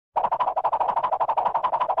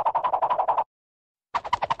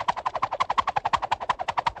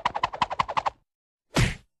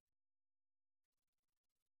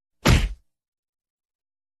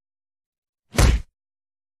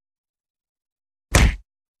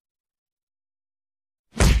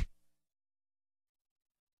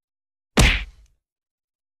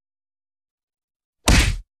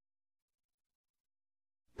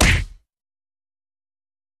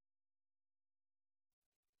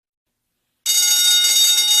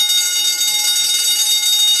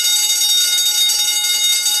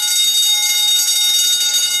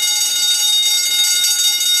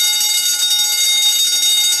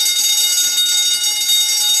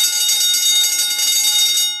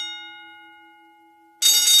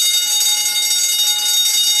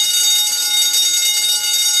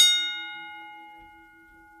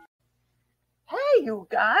you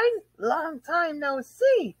guys. Long time no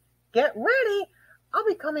see. Get ready. I'll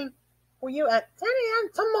be coming for you at 10 a.m.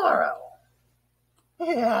 tomorrow.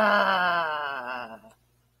 Yeah.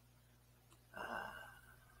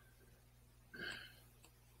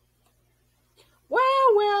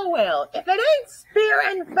 Well. If it ain't Spear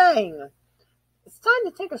and Fang, it's time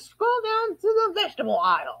to take a stroll down to the vegetable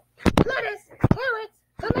aisle. Lettuce, carrots,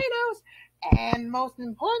 tomatoes, and most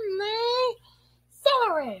importantly,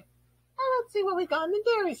 celery. Now let's see what we got in the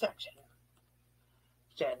dairy section.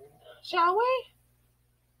 Jen, shall we?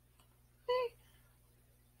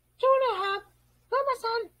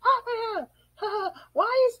 2.5%, half. Why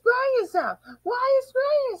are you spraying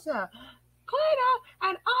yourself? Clean out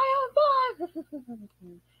and aisle 5.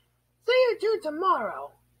 See you two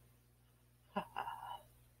tomorrow.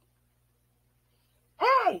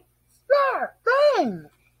 Hey, Spear, Fang!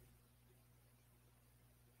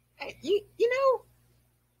 Hey, you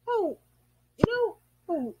know,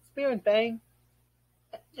 Spear and Fang?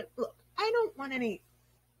 Look, I don't want any...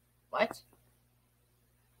 What?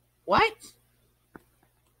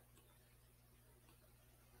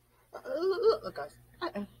 Look, guys,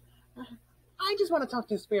 I just want to talk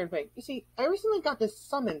to Spear and Fang. You see, I recently got this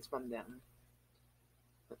summons from them.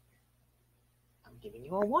 I'm giving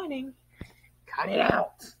you a warning. Cut it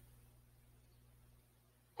out.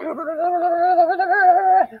 I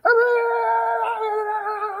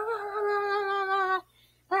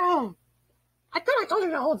thought I told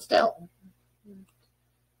you to hold still.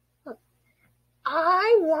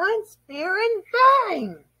 I want Spear and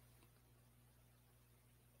Fang.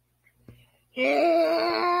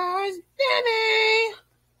 Here's Genndy.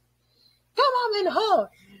 Come on and hold.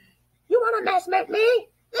 You want to mess with me?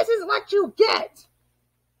 This is what you get.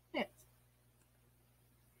 Yes.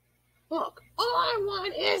 Look, all I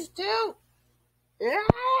want is to...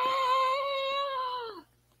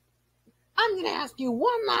 I'm going to ask you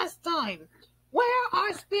one last time. Where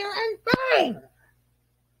are Spear and Fang?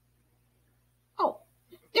 Oh,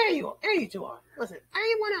 there you two are. Listen,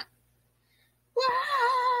 I want to...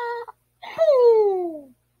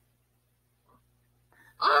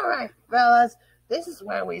 All right, fellas, this is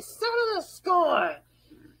where we settle the score.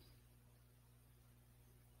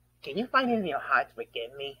 Can you find it in your heart to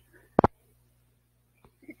forgive me?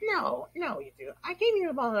 No, you two. I came here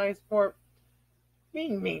to apologize for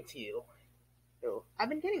being mean to you. So, I've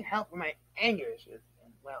been getting help with my anger issues,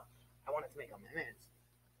 and, well, I wanted to make amends.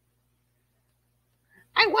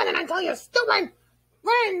 I wanted to tell your stupid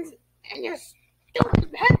friends and your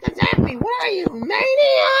stupid pets exactly. Where are you,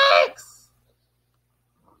 maniacs?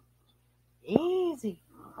 Easy.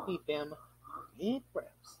 Keep them. Deep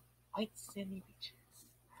breaths. White sandy beaches.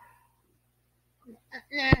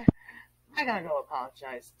 Nah, I gotta go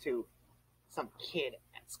apologize to some kid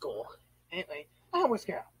at school. Anyway, I hope we're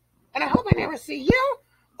scared. And I hope I never see you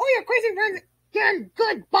or your crazy friends again.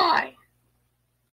 Goodbye.